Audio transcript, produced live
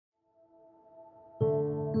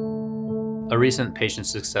A recent patient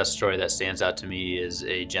success story that stands out to me is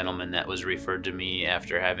a gentleman that was referred to me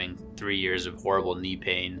after having 3 years of horrible knee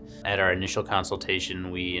pain. At our initial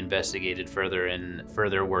consultation, we investigated further, and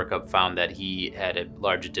further workup found that he had a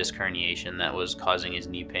large disc herniation that was causing his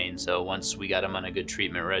knee pain. So once we got him on a good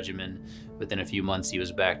treatment regimen, within a few months he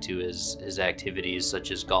was back to his activities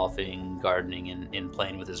such as golfing, gardening, and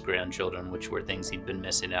playing with his grandchildren, which were things he'd been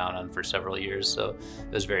missing out on for several years. So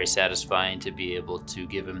it was very satisfying to be able to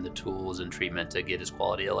give him the tools and treatment to get his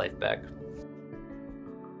quality of life back.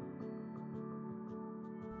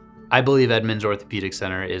 I believe Edmonds Orthopedic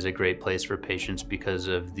Center is a great place for patients because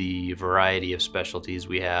of the variety of specialties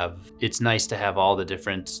we have. It's nice to have all the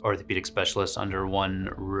different orthopedic specialists under one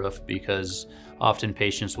roof because often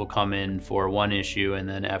patients will come in for one issue and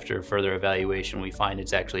then after further evaluation we find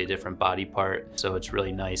it's actually a different body part. So it's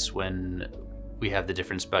really nice when we have the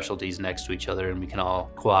different specialties next to each other and we can all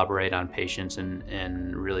cooperate on patients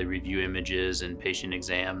and really review images and patient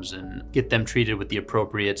exams and get them treated with the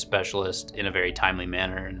appropriate specialist in a very timely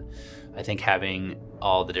manner. And I think having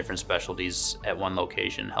all the different specialties at one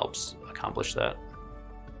location helps accomplish that.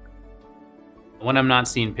 When I'm not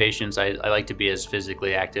seeing patients, I like to be as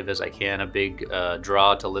physically active as I can. A big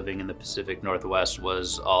draw to living in the Pacific Northwest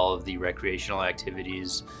was all of the recreational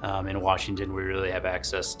activities. In Washington, we really have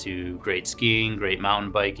access to great skiing, great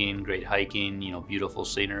mountain biking, great hiking, beautiful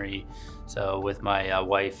scenery. So with my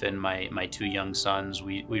wife and my 2 young sons,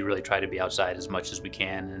 we really try to be outside as much as we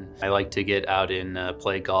can. And I like to get out and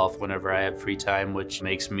play golf whenever I have free time, which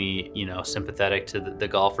makes me, sympathetic to the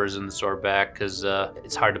golfers and the sore back because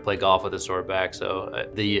it's hard to play golf with a sore back. So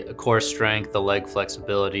the core strength, the leg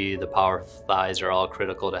flexibility, the power of thighs are all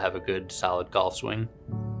critical to have a good, solid golf swing.